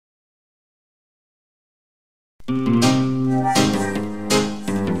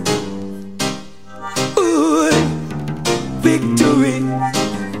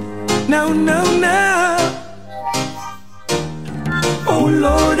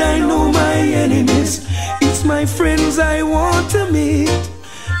my friends I want to meet.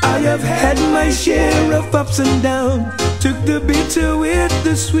 I have had my share of ups and downs, took the bitter with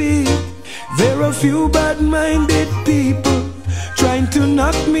the sweet. There are few bad-minded people trying to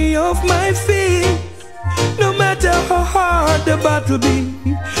knock me off my feet. No matter how hard the battle be,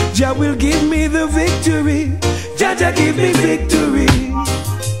 Jah will give me the victory. Jah give me victory.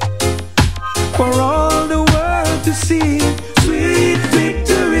 For all the world to see, sweet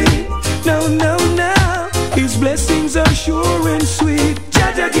victory. No, no, no, His blessings are sure and sweet.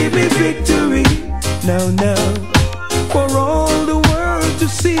 Jah give me victory. No, no, for all the world to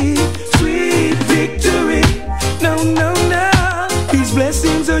see, sweet victory. No, no, no, His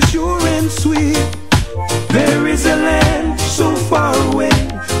blessings are sure and sweet. There is a land so far away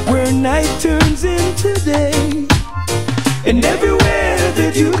where night turns into day, and everywhere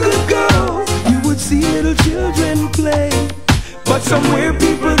that you could go, you would see little children play. But somewhere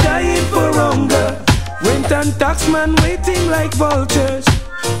people dying for hunger, rent and taxman waiting like vultures.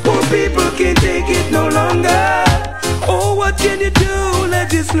 Poor people can't take it no longer. Oh, what can you do,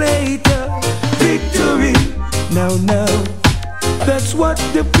 legislator? Victory, now, now, that's what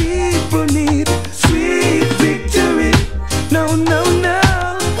the people need. Sweet victory, no, no, no,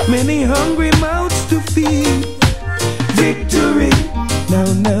 many hungry mouths to feed. Victory, no,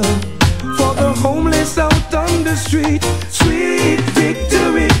 no, for the homeless out on the street. Sweet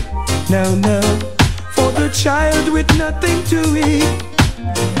victory, no, no, for the child with nothing to eat.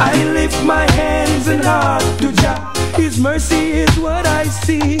 I lift my hands and heart to Jah, His mercy is what I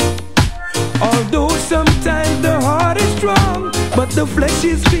see. Although sometimes the heart is strong, but the flesh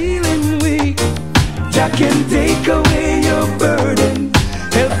is feeling weak, Jah can take away your burden,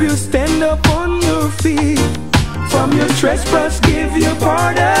 help you stand up on your feet. From your trespass give you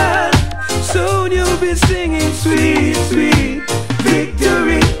pardon, soon you'll be singing sweet, sweet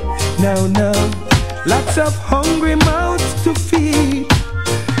victory. Now, now, lots of hungry mouths to feed.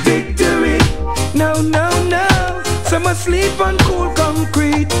 Victory, no, no, no, some asleep on cool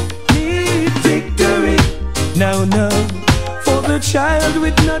concrete. Need victory, no, no, for the child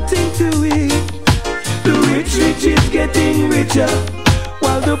with nothing to eat. The rich is getting richer,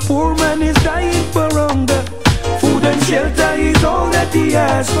 while the poor man is dying for hunger. Food and shelter is all that he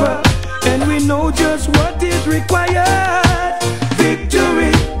asks for, and we know just what is required.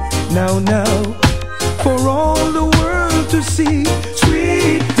 Victory, now, now, for all the world to see.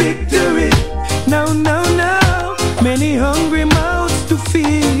 Sweet victory, now, now, now, many hungry mouths to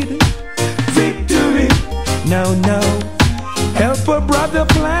feed. Victory, now, now, help a brother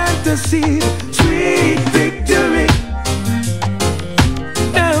plant a seed. Sweet victory,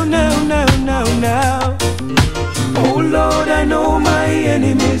 now, now, now, now, now. Oh Lord, I know my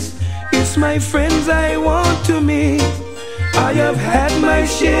enemies, it's my friends I want to meet. I have had my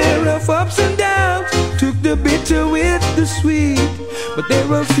share of ups and downs, took the bitter with the sweet. But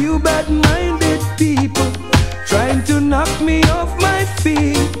there are few bad-minded people trying to knock me off my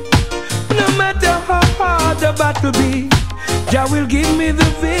feet. No matter how hard the battle be, Jah will give me the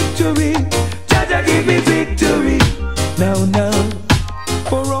victory. Jah give me victory. Now, now,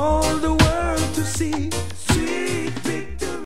 for all